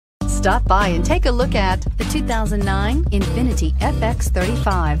Stop by and take a look at the 2009 INFINITI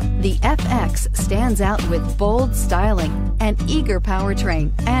FX35. The FX stands out with bold styling, an eager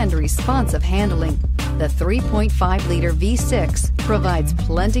powertrain, and responsive handling. The 3.5-liter V6 provides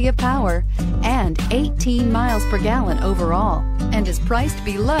plenty of power and 18 miles per gallon overall and is priced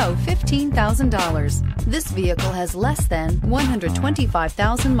below $15,000. This vehicle has less than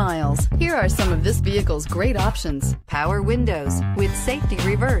 125,000 miles. Here are some of this vehicle's great options: power windows with safety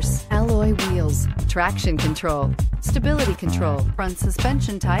reverse, alloy wheels, traction control, stability control, front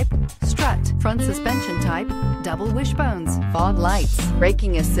suspension type, strut, front suspension type, double wishbones, fog lights,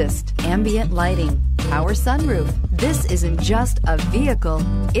 braking assist, ambient lighting, power sunroof. This isn't just a vehicle,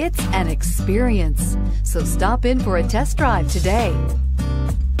 it's an experience. So stop in for a test drive today.